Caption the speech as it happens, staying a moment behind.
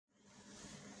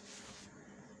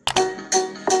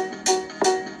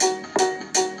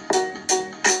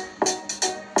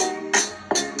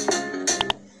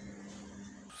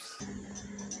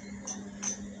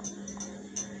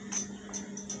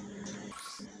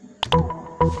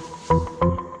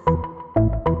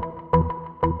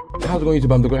What's going on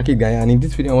YouTube? I'm the Graphic Guy, and in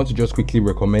this video I want to just quickly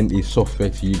recommend a software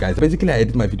to you guys. Basically, I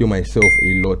edit my video myself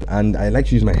a lot, and I like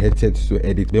to use my headset to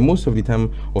edit, but most of the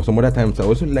time, or some other times, I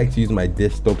also like to use my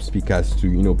desktop speakers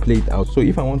to play it out. So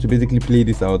if I want to basically play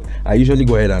this out, I usually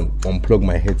go ahead and unplug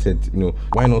my headset.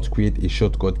 Why not create a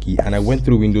shortcut key? And I went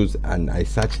through Windows and I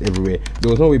searched everywhere.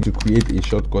 There was no way to create a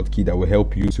shortcut key that will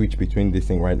help you switch between this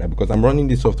thing right now, because I'm running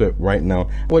this software right now.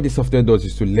 What this software does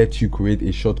is to let you create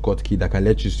a shortcut key that can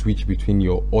let you switch between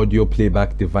your audio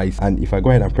playback device, and if I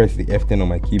go ahead and press the F10 on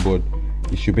my keyboard,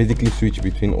 it should basically switch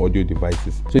between audio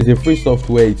devices. So it's a free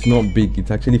software, it's not big,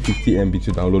 it's actually 50 MB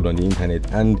to download on the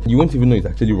internet, and you won't even know it's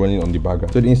actually running on the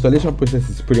background. So the installation process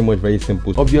is pretty much very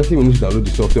simple. Obviously we need to download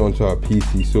the software onto our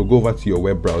PC, so go over to your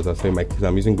web browser. So in my case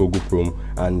I'm using Google Chrome,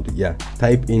 and yeah,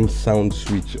 type in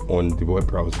SoundSwitch on the web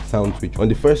browser. SoundSwitch. On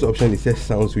the first option it says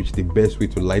SoundSwitch, the best way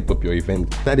to light up your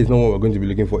event. That is not what we're going to be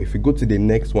looking for. If we go to the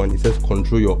next one, it says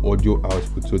control your audio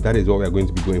output, so that is what we're going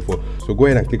to be going for. So go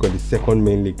ahead and click on the second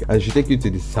main link, and it should take you to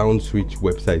the SoundSwitch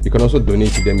website. You can also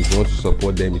donate to them if you want to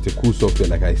support them. It's a cool software,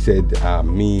 like I said.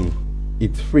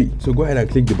 It's free. So go ahead and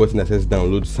click the button that says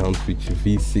download SoundSwitch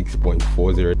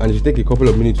v6.40, and it should take a couple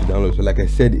of minutes to download. So like I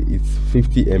said, it's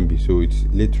 50 MB, so it's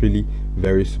literally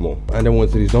very small. And then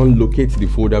once it is done, locate the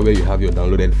folder where you have your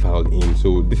downloaded file in.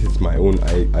 So this is my own.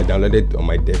 I downloaded it on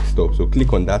my desktop, so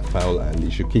click on that file and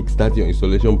it should kickstart your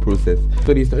installation process.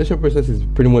 So the installation process is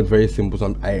pretty much very simple,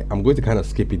 so I'm going to kind of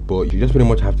skip it, but you just pretty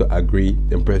much have to agree,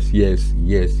 then press yes,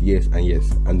 yes, yes, and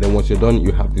yes, and then once you're done,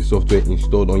 you have the software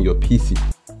installed on your PC.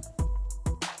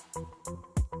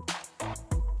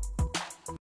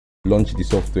 Launch the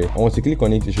software, and once you click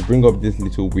on it, it should bring up this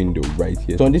little window right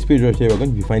here. So on this page right here, we're going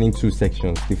to be finding two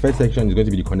sections. The first section is going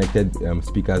to be the connected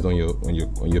speakers on your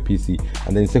PC,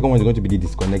 and then the second one is going to be the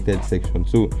disconnected section.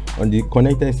 So on the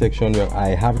connected section, where I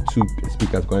have two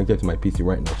speakers connected to my PC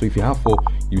right now. So if you have four,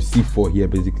 you see four here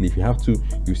basically. If you have two,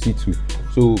 you see two.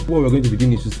 So what we're going to be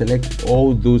doing is to select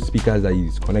all those speakers that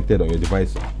is connected on your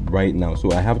device right now.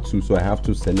 So I have two, so I have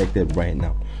two selected right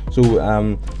now. So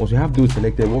once we have those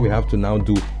selected, what we have to now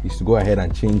do is to go ahead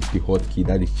and change the hotkey.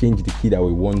 That is, change the key that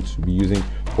we want to be using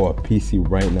for our PC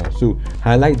right now. So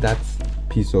highlight that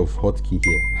piece of hotkey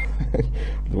here.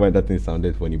 Why that thing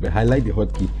sounded funny, but highlight the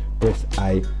hotkey, press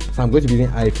I. So I'm going to be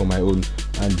using I for my own,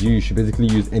 and you should basically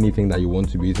use anything that you want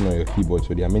to be using on your keyboard.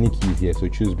 So there are many keys here, so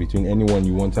choose between any one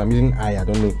you want. So I'm using I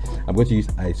don't know, I'm going to use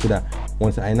I, so that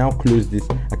once I now close this,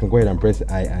 I can go ahead and press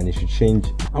I and it should change.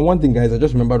 And one thing guys, I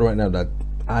just remembered right now that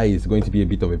I is going to be a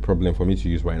bit of a problem for me to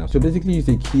use right now. So basically use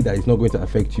a key that is not going to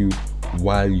affect you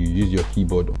while you use your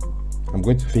keyboard. I'm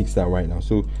going to fix that right now.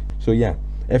 So yeah,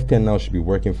 F10 now should be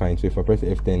working fine. So if I press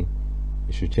F10,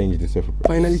 it should change the surface.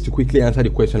 Finally, to quickly answer the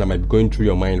question that might be going through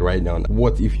your mind right now,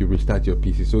 what if you restart your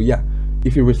PC? So yeah,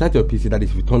 if you restart your PC, that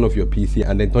is, if you turn off your PC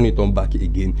and then turn it on back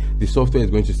again, the software is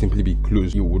going to simply be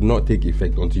closed. It would not take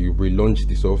effect until you relaunch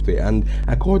the software. And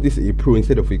I call this a pro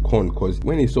instead of a con, because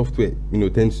when a software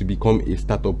tends to become a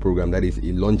startup program, that is,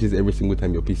 it launches every single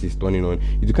time your PC is turning on,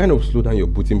 it will kind of slow down your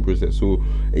booting process. So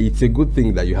it's a good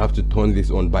thing that you have to turn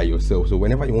this on by yourself. So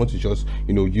whenever you want to just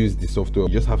use the software,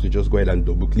 you just have to just go ahead and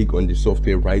double click on the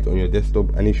software right on your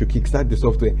desktop, and it should kickstart the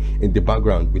software in the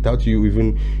background without you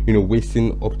even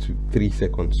wasting up to 3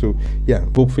 seconds. So yeah,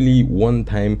 hopefully one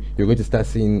time you're going to start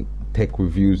seeing tech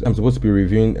reviews. I'm supposed to be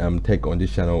reviewing tech on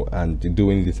this channel and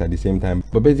doing this at the same time,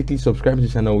 but basically subscribe to the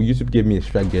channel. YouTube gave me a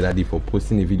strike get ready for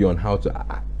posting a video on how to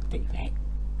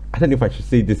I don't know if I should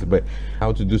say this, but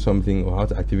how to do something or how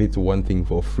to activate one thing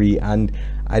for free. And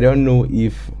I don't know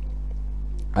if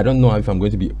I'm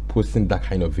going to be posting that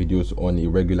kind of videos on a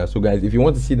regular. So guys, if you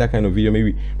want to see that kind of video,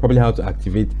 maybe probably how to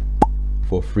activate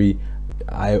for free,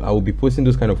 I will be posting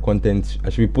those kind of content. I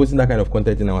should be posting that kind of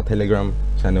content in our Telegram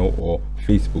channel or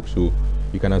Facebook, so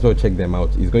you can as well check them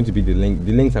out. It's going to be the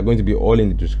links are going to be all in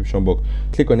the description box.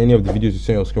 Click on any of the videos you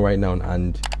see on your screen right now,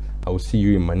 and I will see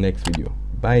you in my next video.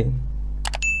 Bye.